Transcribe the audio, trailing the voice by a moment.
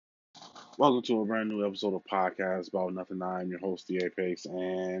Welcome to a brand new episode of Podcast About Nothing. I'm your host, The Apex,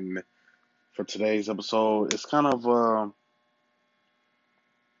 and for today's episode, it's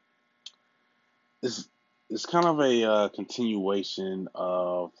it's kind of a continuation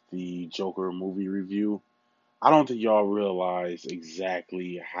of the Joker movie review. I don't think y'all realize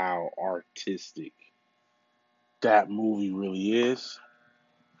exactly how artistic that movie really is.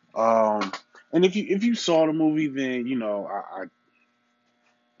 Um, and if you saw the movie, then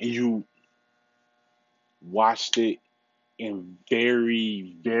and you watched it in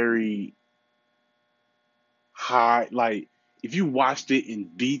very very high, like if you watched it in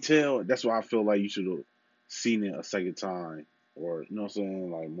detail, that's why I feel like you should have seen it a second time, or you know what I'm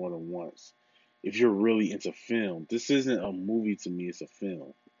saying, like more than once. If you're really into film, this isn't a movie to me, it's a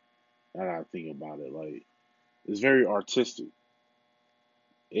film. Now that I think about it, like it's very artistic.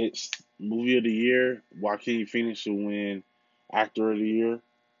 It's movie of the year. Joaquin Phoenix should win actor of the year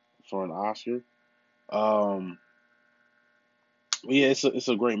for an Oscar. Um, yeah, it's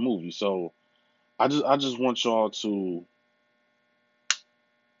a great movie. So I just want y'all to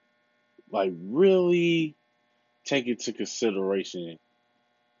like really take into consideration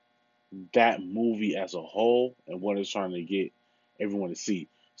that movie as a whole and what it's trying to get everyone to see.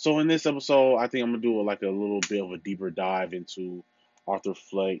 So in this episode, I think I'm gonna do like a little bit of a deeper dive into Arthur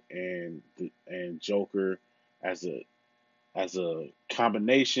Fleck and Joker as a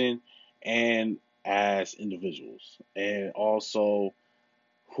combination and as individuals, and also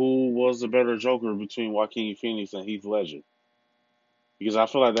who was the better Joker between Joaquin Phoenix and Heath Ledger, because I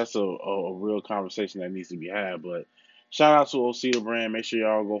feel like that's a real conversation that needs to be had. But shout out to Osita Brand. Make sure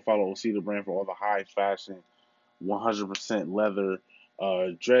y'all go follow Osita Brand for all the high fashion, 100% leather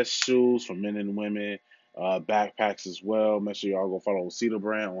dress shoes for men and women, backpacks as well. Make sure y'all go follow Osita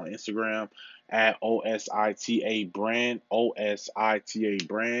Brand on Instagram at OSITA Brand, OSITA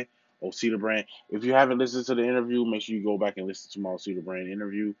Brand, Osita Brand. If you haven't listened to the interview, make sure you go back and listen to my Osita Brand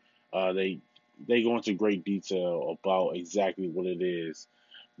interview. They go into great detail about exactly what it is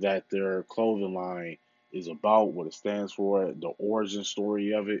that their clothing line is about, what it stands for, the origin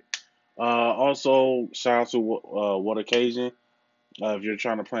story of it. Also, shout out to What Occasion. If you're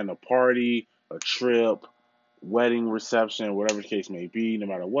trying to plan a party, a trip, wedding reception, whatever the case may be, no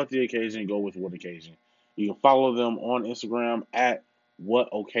matter what the occasion, go with What Occasion. You can follow them on Instagram at What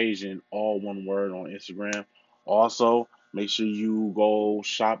Occasion, all one word on Instagram. Also, make sure you go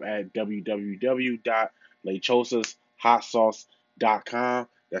shop at www.lechosashotsauce.com.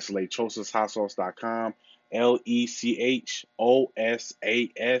 That's lechosashotsauce.com.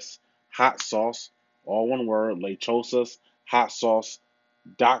 LECHOSAS hot sauce, all one word,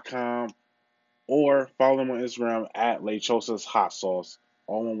 lechosashotsauce.com, or follow them on Instagram at Lechosas Hot Sauce.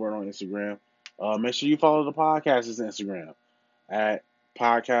 All one word on Instagram. Make sure you follow the podcast's Instagram at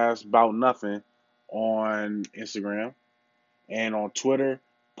Podcast About Nothing on Instagram, and on Twitter,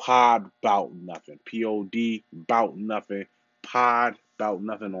 Pod About Nothing. POD About Nothing. Pod About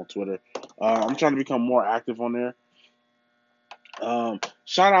Nothing on Twitter. I'm trying to become more active on there.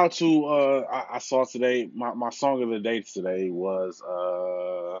 Shout out to I saw today my song of the day today was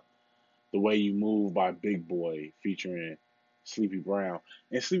The Way You Move by Big Boy featuring Sleepy Brown.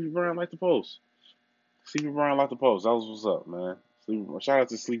 And Sleepy Brown liked the post. Sleepy Brown liked the post. That was what's up, man. Shout out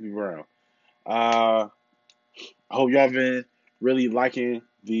to Sleepy Brown. Uh I hope y'all been really liking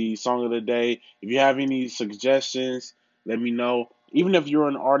the song of the day. If you have any suggestions, let me know. Even if you're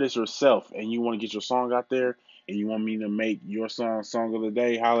an artist yourself and you want to get your song out there and you want me to make your song of the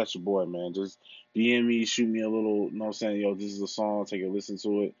day, holla at your boy, man. Just DM me, shoot me a little, you know what I'm saying, yo, this is a song, take a listen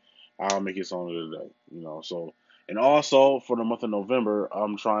to it. I'll make it song of the day, So, and also for the month of November,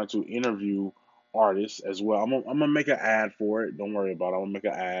 I'm trying to interview artists as well. I'm gonna make an ad for it. Don't worry about it. I'm gonna make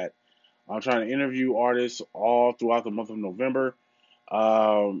an ad. I'm trying to interview artists all throughout the month of November.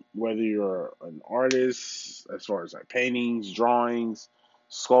 Whether you're an artist, as far as like paintings, drawings,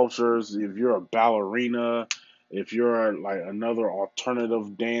 sculptures, if you're a ballerina, if you're like another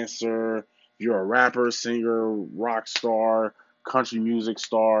alternative dancer, if you're a rapper, singer, rock star, country music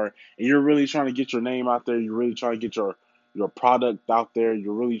star, and you're really trying to get your name out there, you're really trying to get your product out there,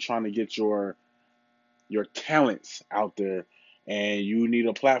 you're really trying to get your talents out there, and you need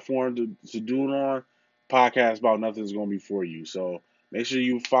a platform to do it on, podcast about nothing is going to be for you. So make sure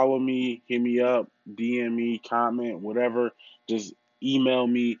you follow me, hit me up, DM me, comment, whatever. Just email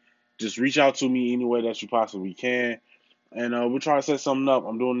me. Just reach out to me any way that you possibly can. And we'll try to set something up.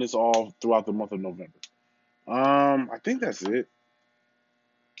 I'm doing this all throughout the month of November. I think that's it.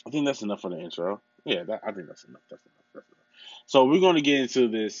 I think that's enough for the intro. Yeah, I think that's enough. That's enough. So we're going to get into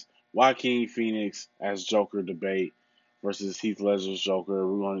this Joaquin Phoenix as Joker debate versus Heath Ledger's Joker.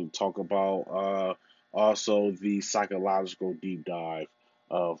 We're going to talk about also the psychological deep dive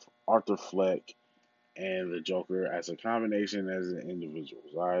of Arthur Fleck and the Joker as a combination as an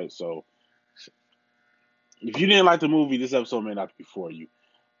individuals. All right, so if you didn't like the movie, this episode may not be for you.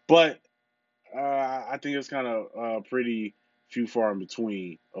 But I think it's kind of pretty few far in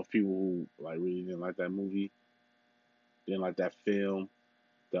between of people who like really didn't like that movie, didn't like that film,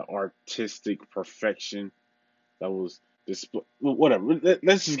 the artistic perfection that was display. Whatever.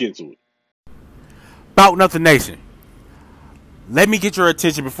 Let's just get to it. About Nothing Nation. Let me get your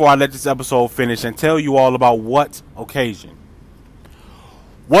attention before I let this episode finish and tell you all about What Occasion.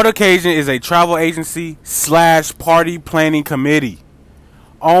 What Occasion is a travel agency / party planning committee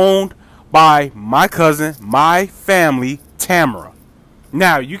owned by my cousin, my family, Tamara.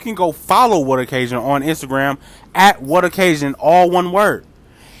 Now, you can go follow What Occasion on Instagram at What Occasion, all one word.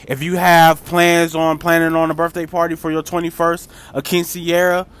 If you have planning on a birthday party for your 21st, a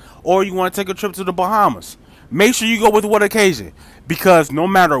quinceañera, or you want to take a trip to the Bahamas, make sure you go with What Occasion, because no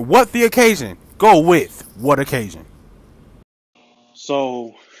matter what the occasion, go with What Occasion.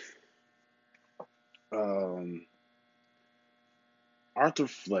 So, um, Arthur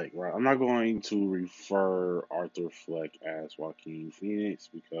Fleck, right? I'm not going to refer Arthur Fleck as Joaquin Phoenix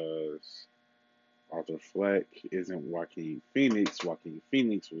because Arthur Fleck isn't Joaquin Phoenix. Joaquin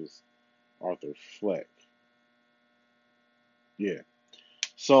Phoenix was Arthur Fleck. Yeah.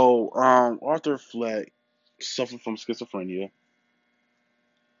 So, Arthur Fleck suffered from schizophrenia.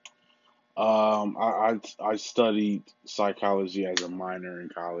 I studied psychology as a minor in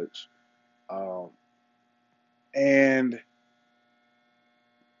college, um, and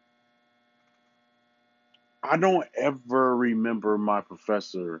I don't ever remember my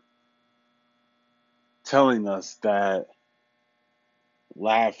professor telling us that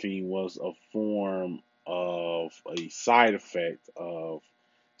laughing was a form of a side effect of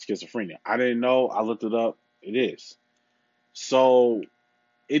schizophrenia. I didn't know. I looked it up. It is. So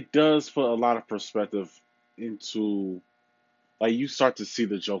it does put a lot of perspective into like you start to see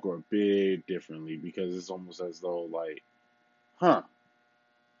the Joker a bit differently because it's almost as though like, huh,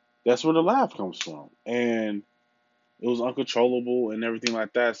 that's where the laugh comes from, and it was uncontrollable and everything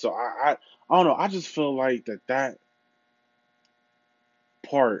like that. So I don't know. I just feel like that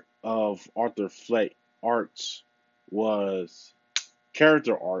part of Arthur Fleck arts was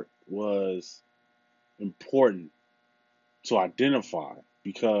character art was important to identify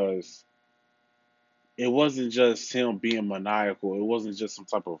because it wasn't just him being maniacal. It wasn't just some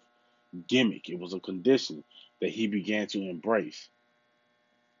type of gimmick. It was a condition that he began to embrace.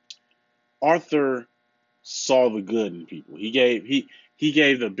 Arthur saw the good in people. He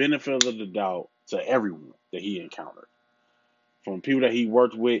gave the benefit of the doubt to everyone that he encountered. From people that he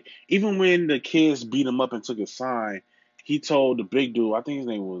worked with, even when the kids beat him up and took his sign, he told the big dude, I think his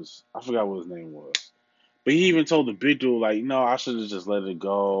name was, I forgot what his name was, but he even told the big dude, like, no, I should have just let it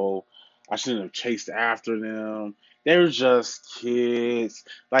go. I shouldn't have chased after them. They were just kids.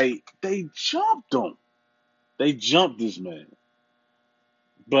 Like, they jumped him. They jumped this man.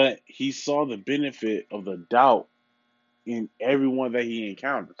 But he saw the benefit of the doubt in everyone that he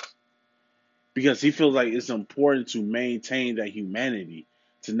encounters because he feels like it's important to maintain that humanity,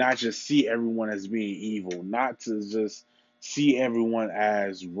 to not just see everyone as being evil, not to just see everyone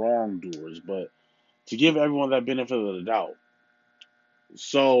as wrongdoers, but to give everyone that benefit of the doubt.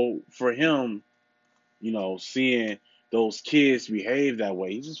 So for him, seeing those kids behave that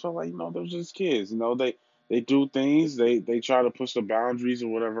way, he just felt like, they're just kids. They do things, they try to push the boundaries or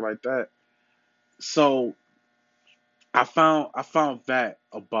whatever like that. So I found that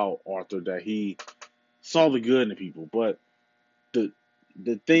about Arthur, that he saw the good in the people. But the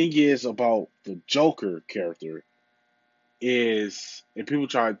the thing is about the Joker character is, and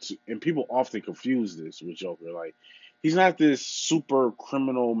people often confuse this with Joker. Like, he's not this super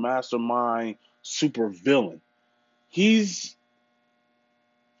criminal mastermind, super villain. He's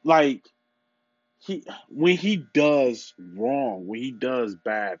like, he when he does wrong, when he does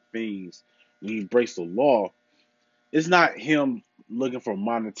bad things, when he breaks the law, it's not him looking for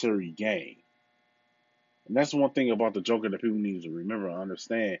monetary gain. And that's one thing about the Joker that people need to remember and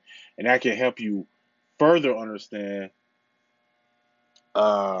understand. And that can help you further understand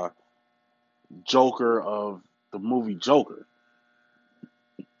uh Joker of the movie Joker.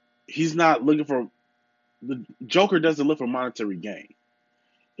 He's not looking for the Joker doesn't look for monetary gain.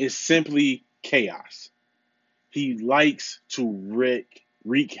 It's simply chaos. He likes to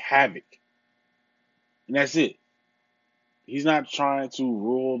wreak havoc. And that's it. He's not trying to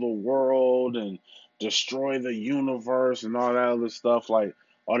rule the world and destroy the universe and all that other stuff, like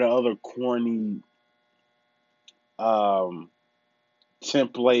all the other corny um,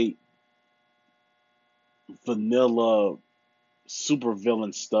 template vanilla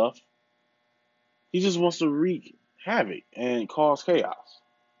supervillain stuff. He just wants to wreak havoc and cause chaos.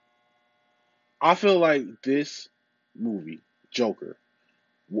 I feel like this movie, Joker,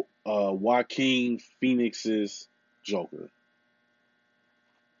 Joaquin Phoenix's Joker,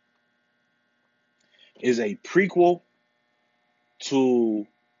 is a prequel to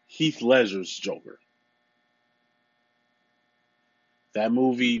Heath Ledger's Joker. That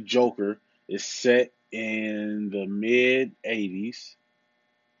movie, Joker, is set in the mid 80s,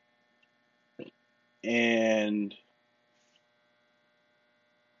 and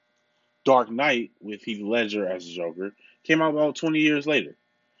Dark Knight with Heath Ledger as Joker came out about 20 years later.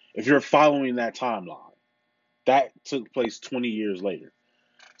 If you're following that timeline, that took place 20 years later.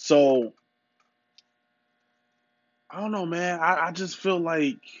 So, I don't know, man. I just feel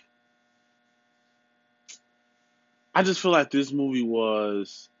like this movie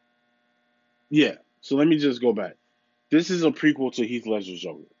was, yeah. So let me just go back. This is a prequel to Heath Ledger's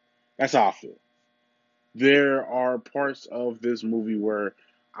Joker. That's how I feel. There are parts of this movie where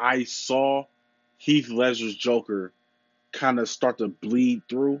I saw Heath Ledger's Joker kind of start to bleed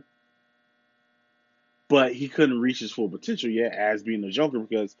through, but he couldn't reach his full potential yet as being the Joker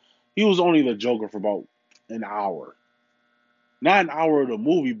because he was only the Joker for about an hour. Not an hour of the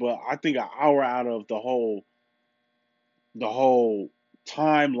movie, but I think an hour out of the whole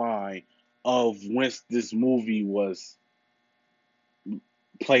timeline of when this movie was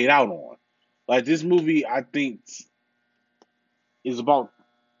played out on. Like this movie, I think is about.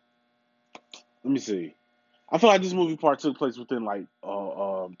 Let me see. I feel like this movie part took place within like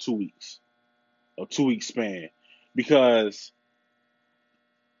 2 weeks, a 2 week span, because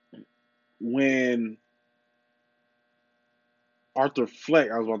when Arthur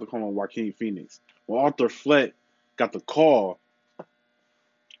Fleck, I was about to call him Joaquin Phoenix, when Arthur Fleck got the call,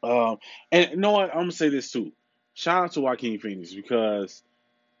 um, and you know what? I'm gonna say this too. Shout out to Joaquin Phoenix because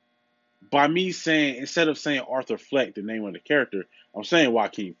by me saying instead of saying Arthur Fleck, the name of the character, I'm saying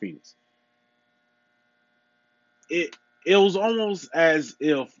Joaquin Phoenix. It it was almost as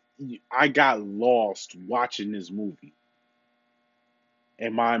if I got lost watching this movie,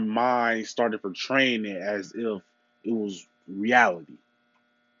 and my mind started portraying it as if it was reality.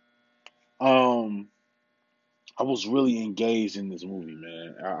 Um, I was really engaged in this movie,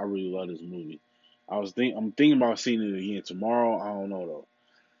 man. I really love this movie. I'm thinking about seeing it again tomorrow. I don't know though.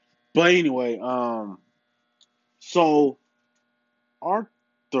 But anyway, so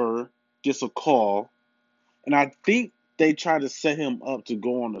Arthur gets a call, and I think they try to set him up to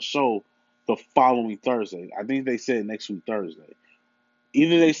go on the show the following Thursday. I think they said next week Thursday.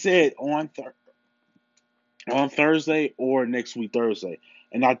 Either they said on Thursday or next week Thursday,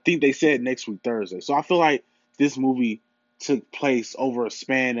 and I think they said next week Thursday. So I feel like this movie took place over a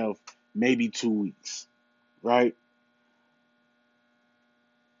span of maybe 2 weeks, right?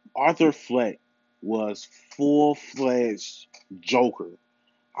 Arthur Fleck was full fledged Joker.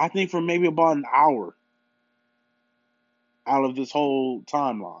 I think for maybe about an hour out of this whole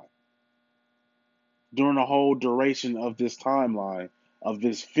timeline. During the whole duration of this timeline of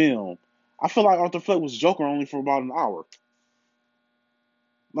this film, I feel like Arthur Fleck was Joker only for about an hour.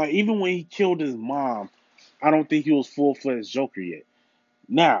 Like even when he killed his mom, I don't think he was full fledged Joker yet.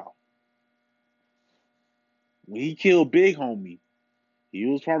 Now, when he killed Big Homie, he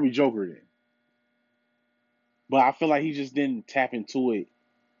was probably Joker then. But I feel like he just didn't tap into it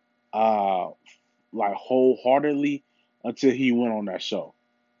uh like wholeheartedly until he went on that show.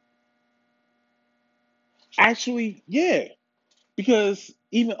 Actually, yeah, because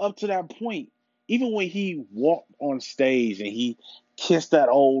even up to that point, even when he walked on stage and he kissed that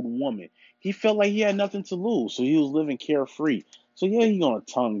old woman, he felt like he had nothing to lose, so he was living carefree. So yeah, he gonna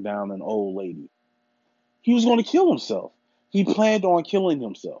tongue down an old lady. He was gonna kill himself. He planned on killing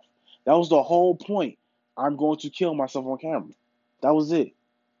himself. That was the whole point. I'm going to kill myself on camera. That was it.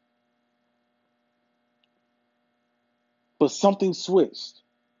 But something switched.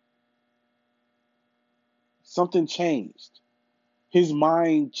 Something changed. His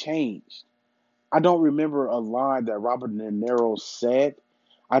mind changed. I don't remember a line that Robert De Niro said.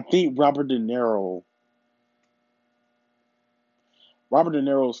 I think Robert De Niro's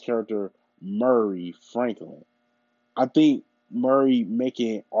character Murray Franklin. I think Murray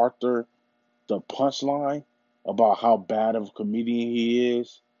making Arthur the punchline about how bad of a comedian he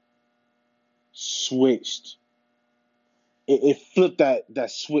is switched. It flipped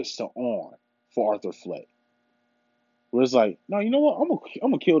that switch to on for Arthur Fleck. Where it's like, no, you know what? I'm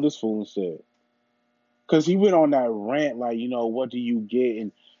gonna kill this fool instead. Because he went on that rant like, what do you get?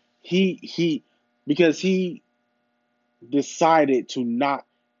 And he because he decided to not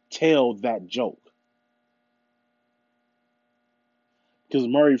tell that joke because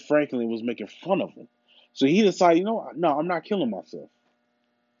Murray Franklin was making fun of him. So he decided, no, I'm not killing myself.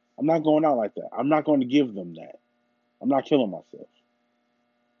 I'm not going out like that. I'm not going to give them that. I'm not killing myself.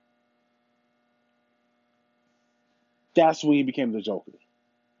 That's when he became the Joker.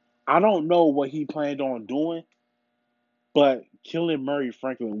 I don't know what he planned on doing, but killing Murray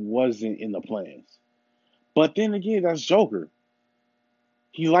Franklin wasn't in the plans. But then again, that's Joker.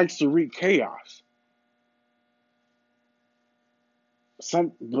 He likes to wreak chaos.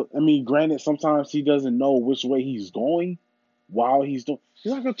 Granted, sometimes he doesn't know which way he's going while he's doing.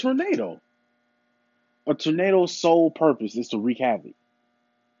 He's like a tornado. A tornado's sole purpose is to wreak havoc.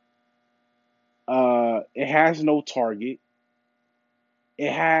 It has no target.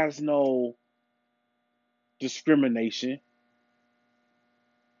 It has no discrimination.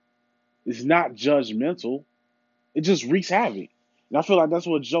 It's not judgmental. It just wreaks havoc. And I feel like that's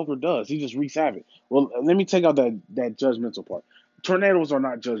what Joker does. He just wreaks havoc. Well, let me take out that judgmental part. Tornadoes are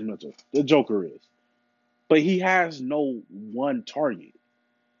not judgmental. The Joker is. But he has no one target.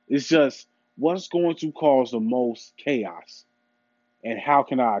 It's just what's going to cause the most chaos and how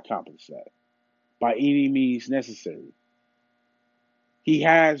can I accomplish that? By any means necessary. He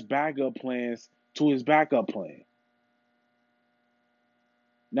has backup plans to his backup plan.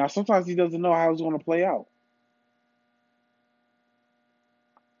 Now, sometimes he doesn't know how it's going to play out.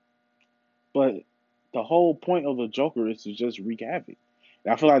 But the whole point of the Joker is to just wreak havoc.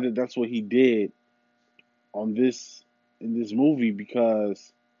 And I feel like that's what he did on this in this movie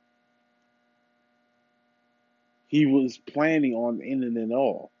because he was planning on ending it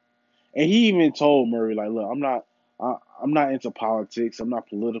all. And he even told Murray, like, look, I'm not into politics. I'm not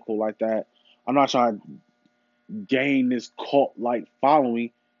political like that. I'm not trying to gain this cult like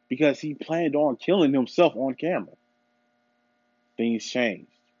following because he planned on killing himself on camera. Things changed.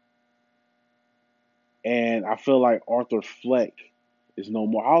 And I feel like Arthur Fleck is no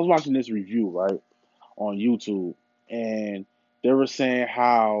more. I was watching this review, right, on YouTube, and they were saying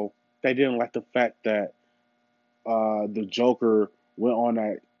how they didn't like the fact that the Joker went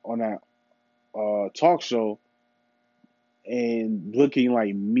on that talk show and looking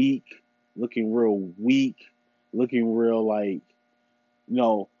like meek, looking real weak, looking real like you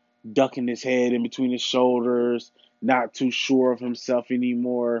know ducking his head in between his shoulders, not too sure of himself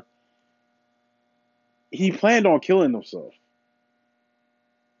anymore. He planned on killing himself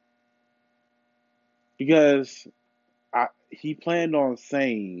because he planned on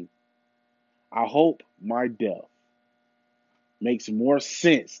saying, "I hope my death makes more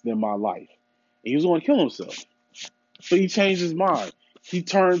sense than my life." And he was going to kill himself. But he changed his mind. He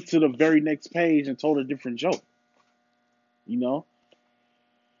turned to the very next page and told a different joke. You know?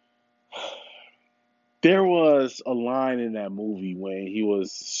 There was a line in that movie when he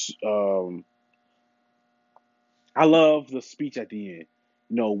was. I love the speech at the end.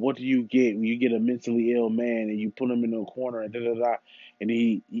 What do you get when you get a mentally ill man and you put him in a corner and da da da, and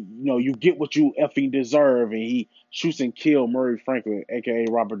you get what you effing deserve, and he shoots and kills Murray Franklin, aka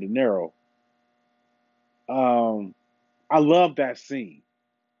Robert De Niro. Um, I love that scene,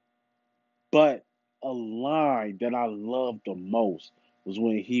 but a line that I loved the most was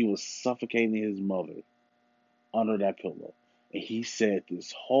when he was suffocating his mother under that pillow, and he said,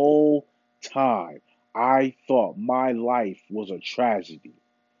 "This whole time, I thought my life was a tragedy."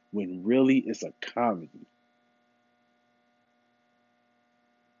 When really it's a comedy.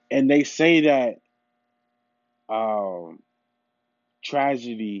 And they say that um,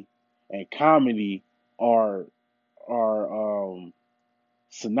 tragedy and comedy are are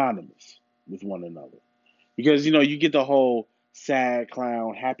synonymous with one another because you get the whole sad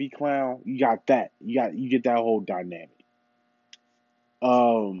clown, happy clown. You got that. You get that whole dynamic.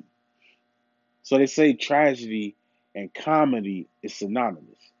 Um, so they say tragedy and comedy is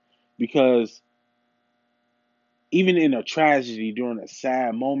synonymous because even in a tragedy during a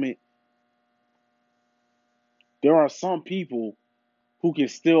sad moment, there are some people who can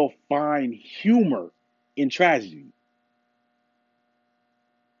still find humor in tragedy.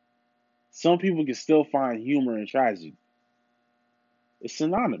 Some people can still find humor in tragedy. It's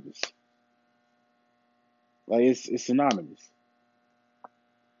synonymous. Like it's synonymous.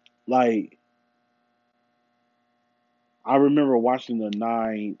 Like I remember watching the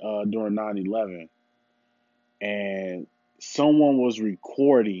nine during 9/11, and someone was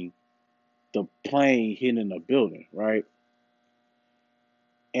recording the plane hitting a building, right?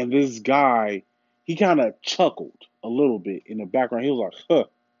 And this guy, he kind of chuckled a little bit in the background. He was like, "Huh,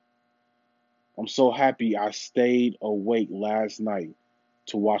 I'm so happy I stayed awake last night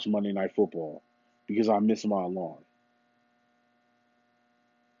to watch Monday Night Football because I missed my alarm."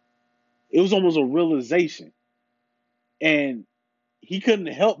 It was almost a realization. And he couldn't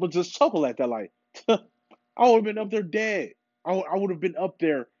help but just chuckle at that, like, I would have been up there dead. I would have been up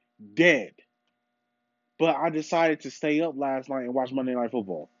there dead. But I decided to stay up last night and watch Monday Night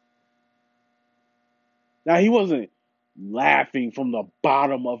Football. Now, he wasn't laughing from the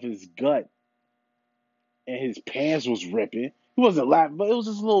bottom of his gut and his pants was ripping. He wasn't laughing, but it was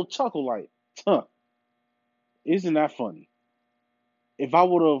just a little chuckle like, huh, isn't that funny? If I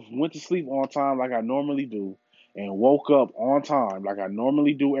would have went to sleep on time like I normally do and woke up on time like I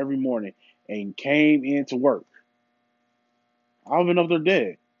normally do every morning and came into work, I would have been up there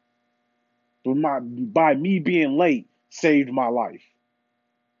dead. But by me being late saved my life.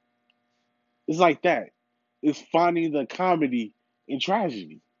 It's like that. It's finding the comedy in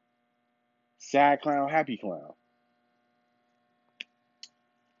tragedy. Sad clown, happy clown.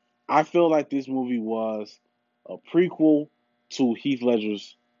 I feel like this movie was a prequel to Heath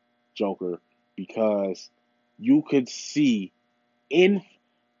Ledger's Joker because you could see in,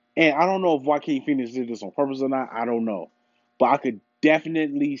 and I don't know if Joaquin Phoenix did this on purpose or not, I don't know. But I could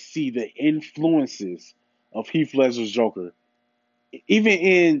definitely see the influences of Heath Ledger's Joker, even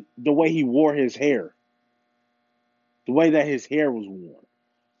in the way he wore his hair, the way that his hair was worn.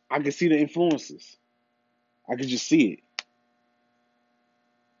 I could see the influences. I could just see it.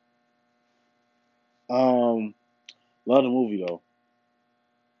 Love the movie though.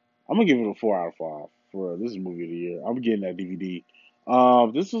 I'm gonna give it a 4 out of 5 for this is movie of the year. I'm getting that DVD.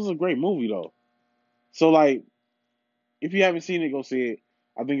 This was a great movie though. So like, if you haven't seen it, go see it.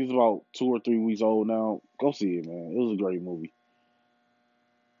 I think it's about 2 or 3 weeks old now. Go see it, man. It was a great movie.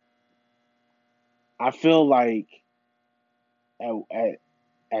 I feel like at at,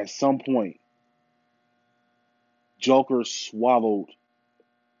 at some point, Joker swallowed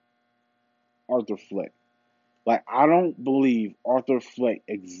Arthur Fleck. Like I don't believe Arthur Fleck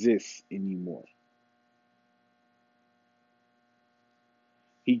exists anymore.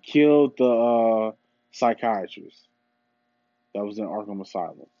 He killed the psychiatrist that was in Arkham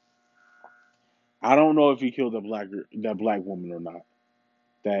Asylum. I don't know if he killed that black woman or not.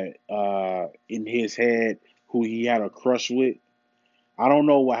 That in his head, who he had a crush with. I don't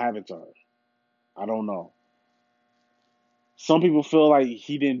know what happened to her. I don't know. Some people feel like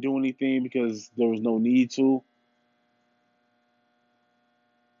he didn't do anything because there was no need to.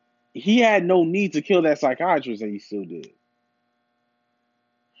 He had no need to kill that psychiatrist, and he still did.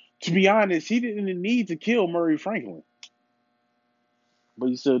 To be honest, he didn't need to kill Murray Franklin, but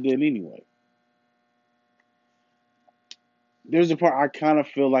he still did anyway. There's a part I kind of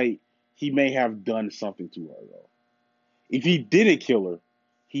feel like he may have done something to her though. If he didn't kill her,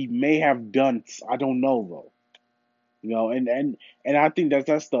 he may have done. I don't know though. And I think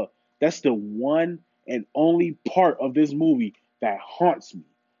that's the one and only part of this movie that haunts me.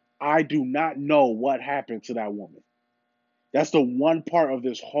 I do not know what happened to that woman. That's the one part of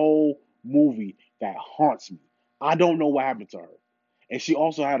this whole movie that haunts me. I don't know what happened to her. And she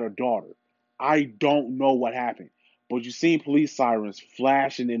also had a daughter. I don't know what happened. But you seen police sirens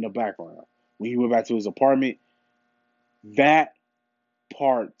flashing in the background when he went back to his apartment. That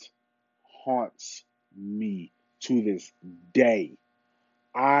part haunts me to this day.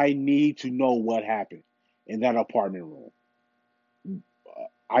 I need to know what happened in that apartment room.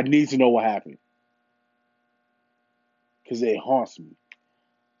 I need to know what happened because it haunts me.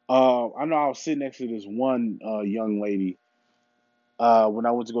 I know I was sitting next to this one young lady when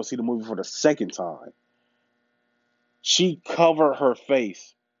I went to go see the movie for the second time. She covered her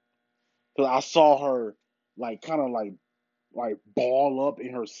face because I saw her like kind of like ball up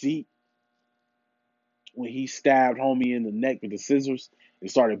in her seat when he stabbed homie in the neck with the scissors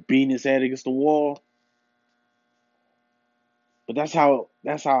and started beating his head against the wall. But that's how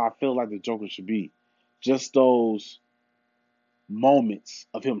I feel like the Joker should be. Just those moments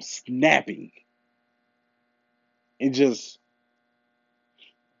of him snapping and just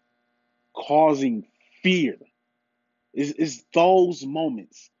causing fear. It's those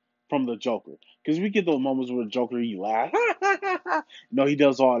moments from the Joker. Because we get those moments where the Joker, he laughs. No, he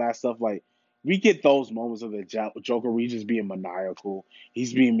does all that stuff. Like, we get those moments of the Joker where he's just being maniacal.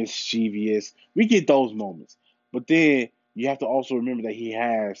 He's being mischievous. We get those moments. But then you have to also remember that he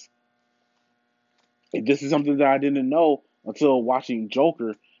has, and this is something that I didn't know until watching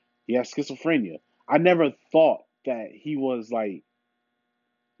Joker, he has schizophrenia. I never thought that he was like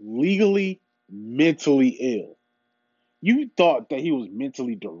legally mentally ill. You thought that he was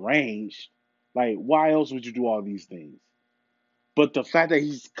mentally deranged. Like, why else would you do all these things? But the fact that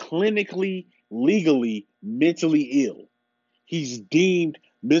he's clinically, legally, mentally ill, he's deemed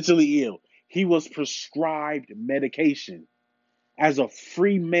mentally ill. He was prescribed medication as a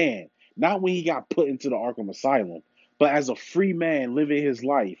free man. Not when he got put into the Arkham Asylum, but as a free man living his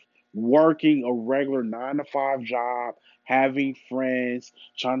life, working a regular 9 to 5 job, having friends,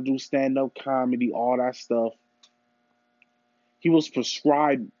 trying to do stand up comedy, all that stuff. He was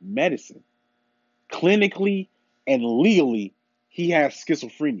prescribed medicine. Clinically and legally, he has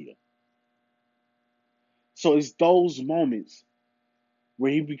schizophrenia. So it's those moments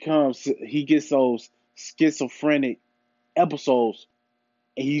where he gets those schizophrenic episodes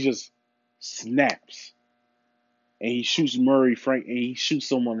and he just snaps. And he shoots Murray Frank and he shoots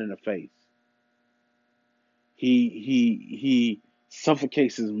someone in the face. He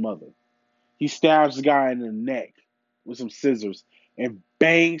suffocates his mother. He stabs the guy in the neck with some scissors and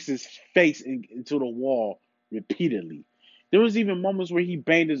bangs his face into the wall repeatedly. There was even moments where he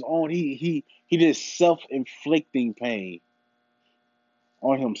banged his own. He did self-inflicting pain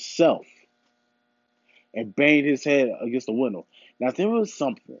on himself and banged his head against the window. Now there was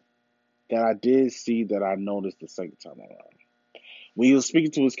something that I did see that I noticed the second time around. When he was speaking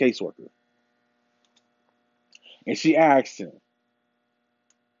to his caseworker, and she asked him,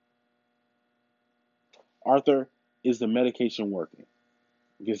 Arthur, is the medication working?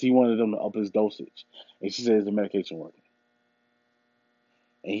 Because he wanted them to up his dosage. And she said, is the medication working?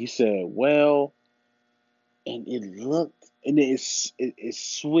 And he said, well, and it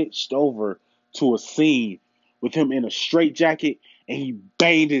switched over to a scene with him in a straitjacket and he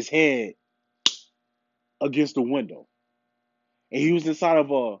banged his head against the window. And he was inside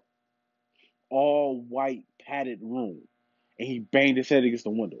of a all white padded room and he banged his head against the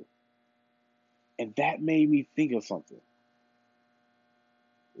window. And that made me think of something.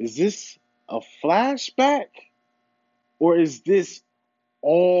 Is this a flashback? Or is this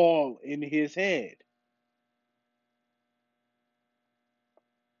all in his head?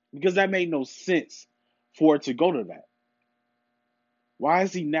 Because that made no sense for it to go to that. Why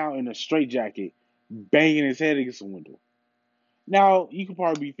is he now in a straitjacket banging his head against the window? Now, you could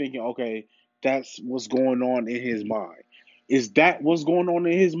probably be thinking, okay, that's what's going on in his mind. Is that what's going on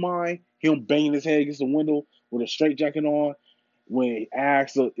in his mind? Him banging his head against the window with a straitjacket on when he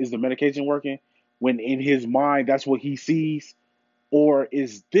asks, is the medication working? When in his mind, that's what he sees? Or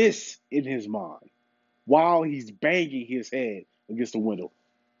is this in his mind while he's banging his head against the window?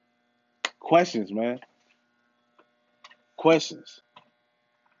 Questions, man. Questions.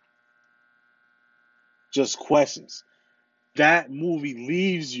 Just questions. That movie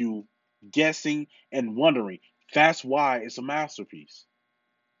leaves you guessing and wondering. That's why it's a masterpiece.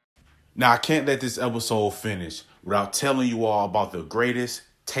 Now, I can't let this episode finish without telling you all about the greatest,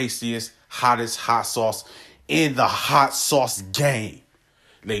 tastiest, hottest hot sauce in the hot sauce game.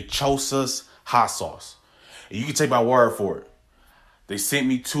 Lechosa's hot sauce. And you can take my word for it. They sent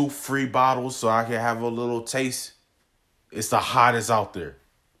me 2 free bottles so I can have a little taste. It's the hottest out there.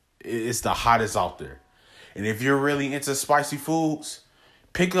 It's the hottest out there. And if you're really into spicy foods,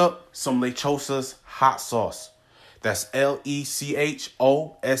 pick up some Lechosa's hot sauce. That's LECHOSAS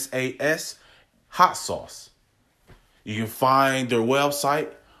hot sauce. You can find their website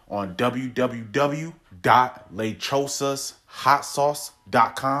on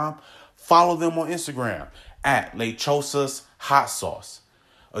www.lechosashotsauce.com. Follow them on Instagram at Lechosas Hot Sauce.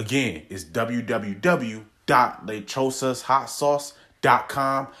 Again, it's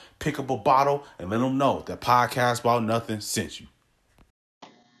www.lechosashotsauce.com. Pick up a bottle and let them know that Podcast About Nothing sent you.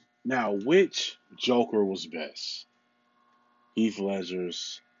 Now, which Joker was best? Heath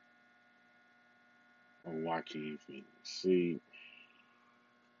Ledger's or Joaquin Phoenix? See,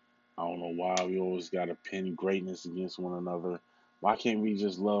 I don't know why we always got to pin greatness against one another. Why can't we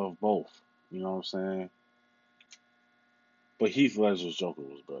just love both? You know what I'm saying? But Heath Ledger's Joker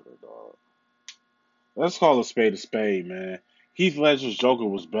was better, dog. Let's call a spade, man. Heath Ledger's Joker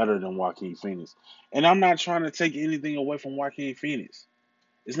was better than Joaquin Phoenix. And I'm not trying to take anything away from Joaquin Phoenix.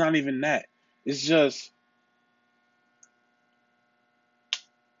 It's not even that. It's just,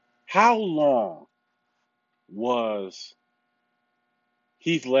 how long was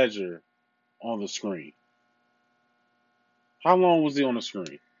Heath Ledger on the screen? How long was he on the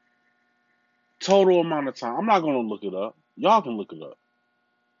screen? Total amount of time. I'm not going to look it up. Y'all can look it up.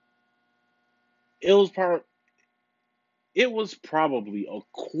 It was probably a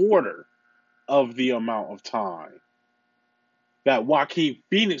quarter of the amount of time that Joaquin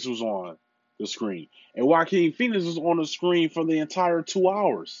Phoenix was on the screen. And Joaquin Phoenix was on the screen for the entire 2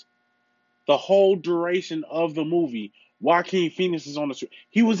 hours. The whole duration of the movie, Joaquin Phoenix is on the screen.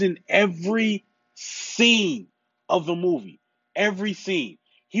 He was in every scene of the movie. Every scene.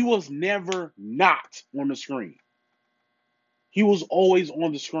 He was never not on the screen. He was always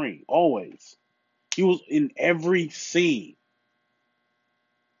on the screen. Always. He was in every scene.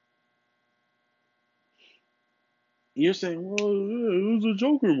 You're saying, well, it was a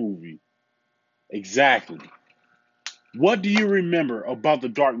Joker movie. Exactly. What do you remember about the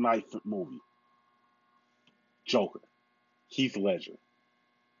Dark Knight movie? Joker, Heath Ledger.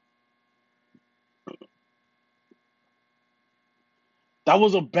 That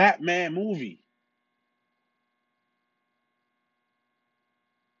was a Batman movie.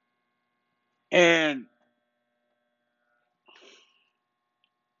 And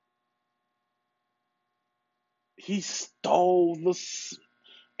he stole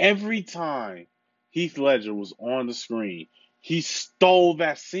every time Heath Ledger was on the screen, he stole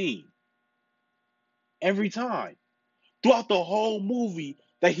that scene. Every time. Throughout the whole movie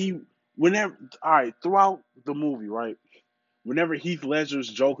that whenever, all right, throughout the movie, right? Whenever Heath Ledger's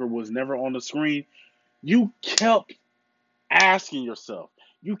Joker was never on the screen, you kept asking yourself,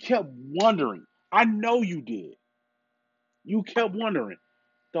 you kept wondering. I know you did. You kept wondering,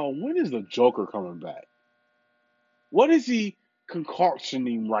 dog, when is the Joker coming back? What is he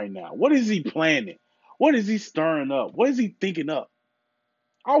concoctioning right now? What is he planning? What is he stirring up? What is he thinking up?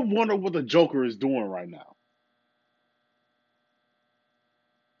 I wonder what the Joker is doing right now.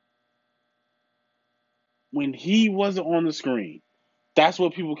 When he wasn't on the screen, that's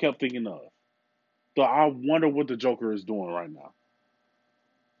what people kept thinking of. So I wonder what the Joker is doing right now.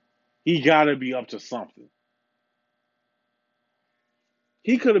 He got to be up to something.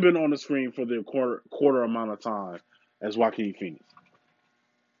 He could have been on the screen for the quarter amount of time as Joaquin Phoenix.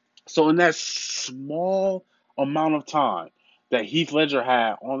 So in that small amount of time that Heath Ledger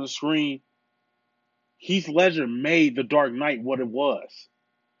had on the screen, Heath Ledger made The Dark Knight what it was.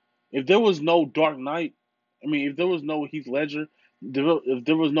 If there was no Dark Knight, I mean, if there was no Heath Ledger, if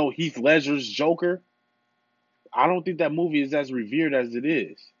there was no Heath Ledger's Joker, I don't think that movie is as revered as it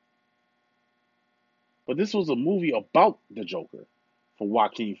is. But this was a movie about the Joker for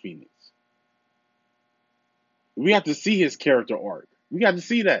Joaquin Phoenix. We have to see his character arc. We got to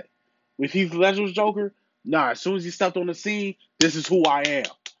see that. With Heath Ledger's Joker, nah, as soon as he stepped on the scene, this is who I am.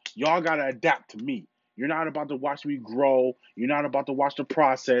 Y'all got to adapt to me. You're not about to watch me grow. You're not about to watch the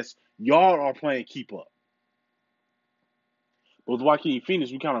process. Y'all are playing keep up. But with Joaquin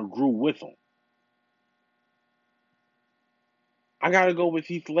Phoenix, we kind of grew with him. I got to go with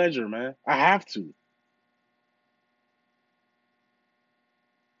Heath Ledger, man. I have to.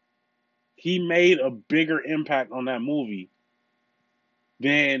 He made a bigger impact on that movie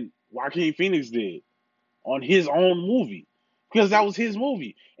than Joaquin Phoenix did on his own movie because that was his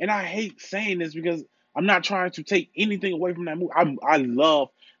movie. And I hate saying this because I'm not trying to take anything away from that movie. I love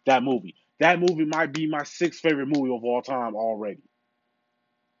that movie. That movie might be my sixth favorite movie of all time already.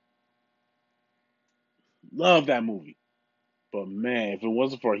 Love that movie. But man, if it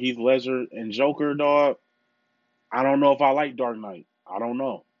wasn't for Heath Ledger and Joker, dog, I don't know if I like Dark Knight. I don't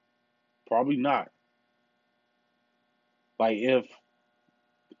know. Probably not. Like if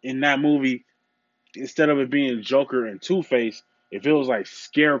in that movie, instead of it being Joker and Two Face, if it was like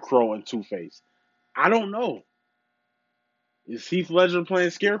Scarecrow and Two Face, I don't know. Is Heath Ledger playing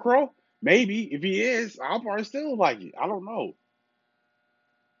Scarecrow? Maybe. If he is, I'll probably still like it. I don't know.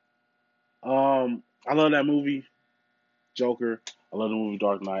 I love that movie, Joker. I love the movie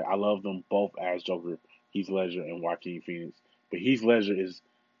Dark Knight. I love them both as Joker, Heath Ledger and Joaquin Phoenix. But Heath Ledger is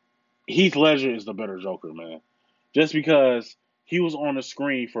the better Joker, man. Just because he was on the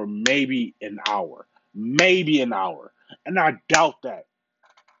screen for maybe an hour, and I doubt that.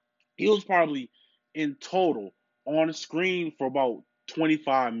 He was probably in total on the screen for about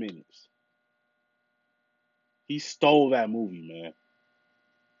 25 minutes. He stole that movie, man.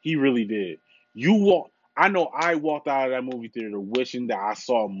 He really did. You walk. I know I walked out of that movie theater wishing that I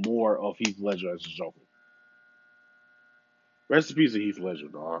saw more of Heath Ledger as a Joker. Rest in peace of Heath Ledger,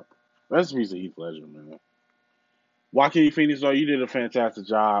 dog. Rest in peace of Heath Ledger, man. Joaquin Phoenix, though, you did a fantastic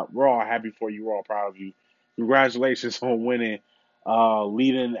job. We're all happy for you. We're all proud of you. Congratulations on winning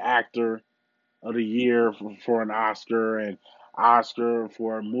leading actor of the year for an Oscar and Oscar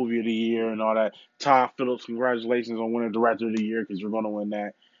for movie of the year and all that. Todd Phillips, congratulations on winning director of the year because you're going to win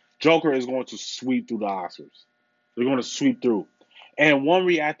that. Joker is going to sweep through the Oscars. They're going to sweep through. And one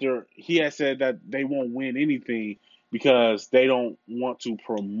reactor, he has said that they won't win anything because they don't want to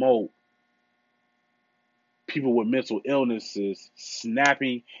promote people with mental illnesses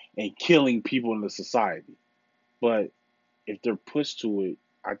snapping and killing people in the society. But if they're pushed to it,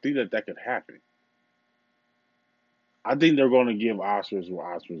 I think that could happen. I think they're going to give Oscars what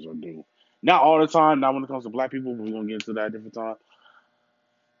Oscars are due. Not all the time, not when it comes to black people, but we're going to get into that a different time.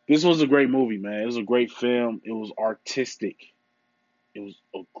 This was a great movie, man. It was a great film. It was artistic. It was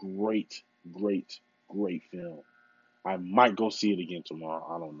a great, great, great film. I might go see it again tomorrow.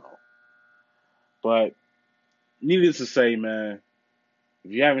 I don't know. But needless to say, man,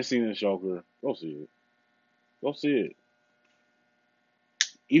 if you haven't seen the Joker, go see it. Go see it.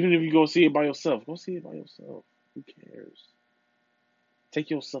 Even if you go see it by yourself, go see it by yourself. Who cares? Take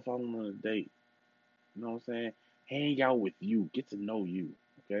yourself out on a date. You know what I'm saying? Hang out with you. Get to know you.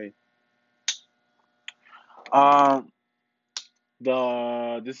 Okay. Um.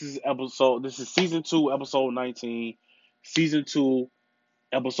 This is season 2, episode 19. Season 2,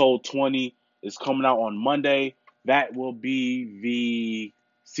 episode 20 is coming out on Monday. That will be the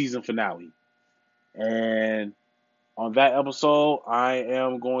season finale. And on that episode, I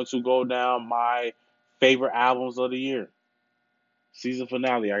am going to go down my favorite albums of the year. Season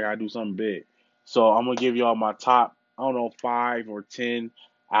finale, I gotta do something big. So I'm gonna give y'all my top, I don't know, 5 or 10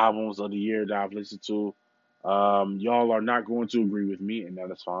 albums of the year that I've listened to. Y'all are not going to agree with me, and that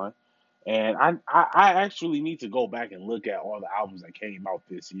is fine. And I actually need to go back and look at all the albums that came out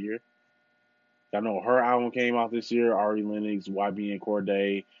this year. I know her album came out this year, Ari Lennox, YBN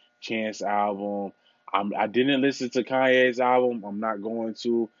Cordae, Chance album. I didn't listen to Kanye's album. I'm not going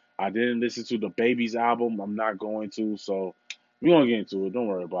to. I didn't listen to the Baby's album. I'm not going to. So we're gonna get into it. Don't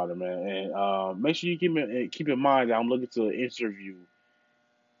worry about it, man. And make sure you keep in mind that I'm looking to interview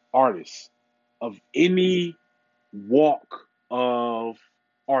artists of any walk of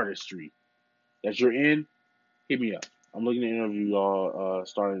artistry that you're in. Hit me up. I'm looking to interview y'all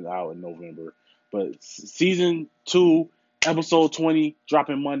starting out in November. But season 2, episode 20,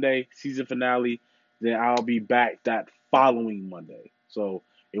 dropping Monday, season finale. Then I'll be back that following Monday. So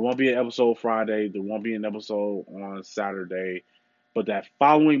it won't be an episode Friday. There won't be an episode on Saturday. But that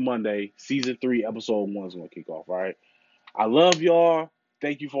following Monday, season 3, episode 1 is going to kick off, all right? I love y'all.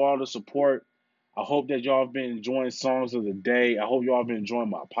 Thank you for all the support. I hope that y'all have been enjoying Songs of the Day. I hope y'all have been enjoying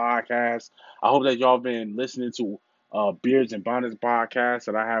my podcast. I hope that y'all have been listening to Beards and Bonnets podcast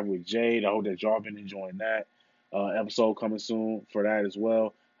that I have with Jade. I hope that y'all have been enjoying that episode coming soon for that as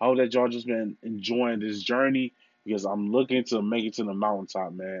well. I hope that y'all just been enjoying this journey because I'm looking to make it to the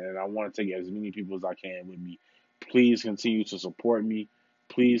mountaintop, man. And I want to take as many people as I can with me. Please continue to support me.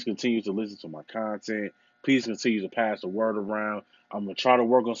 Please continue to listen to my content. Please continue to pass the word around. I'm gonna try to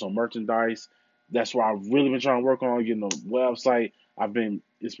work on some merchandise. That's why I've really been trying to work on getting a website.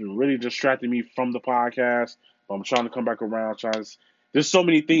 It's been really distracting me from the podcast, but I'm trying to come back around. There's so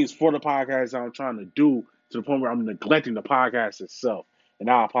many things for the podcast that I'm trying to do to the point where I'm neglecting the podcast itself. And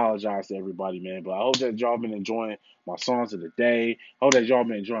I apologize to everybody, man. But I hope that y'all been enjoying my songs of the day. I hope that y'all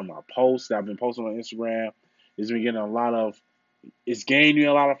been enjoying my posts that I've been posting on Instagram. It's been getting it's gaining me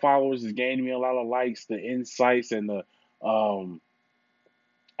a lot of followers. It's gaining me a lot of likes. The insights and the um,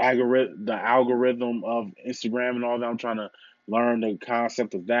 algorithm of Instagram and all that. I'm trying to learn the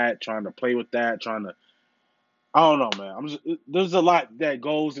concept of that. Trying to play with that. I don't know, man. There's a lot that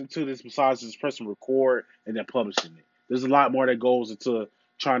goes into this besides just pressing record and then publishing it. There's a lot more that goes into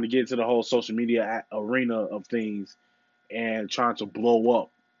trying to get into the whole social media arena of things and trying to blow up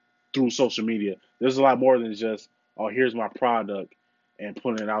through social media. There's a lot more than just, oh, here's my product and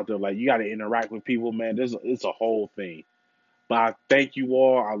putting it out there. Like, you got to interact with people, man. It's a whole thing. But I thank you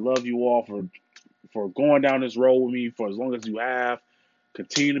all. I love you all for going down this road with me for as long as you have.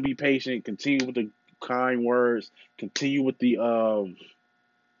 Continue to be patient. Continue with the kind words. Continue with the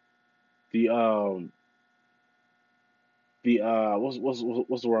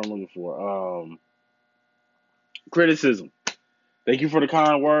what's the word I'm looking for? Criticism. Thank you for the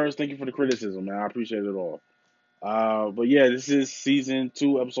kind words. Thank you for the criticism, man. I appreciate it all. But yeah, this is season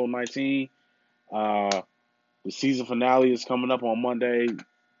 2, episode 19. The season finale is coming up on Monday.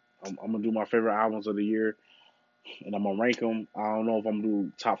 I'm gonna do my favorite albums of the year, and I'm gonna rank them. I don't know if I'm gonna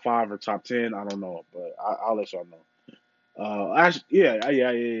do top 5 or top 10. I don't know, but I'll let y'all know. Actually, yeah.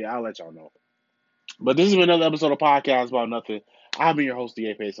 I'll let y'all know. But this has been another episode of Podcast About Nothing. I've been your host,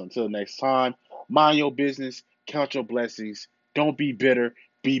 DA Pace. Until next time, mind your business, count your blessings. Don't be bitter,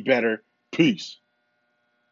 be better. Peace.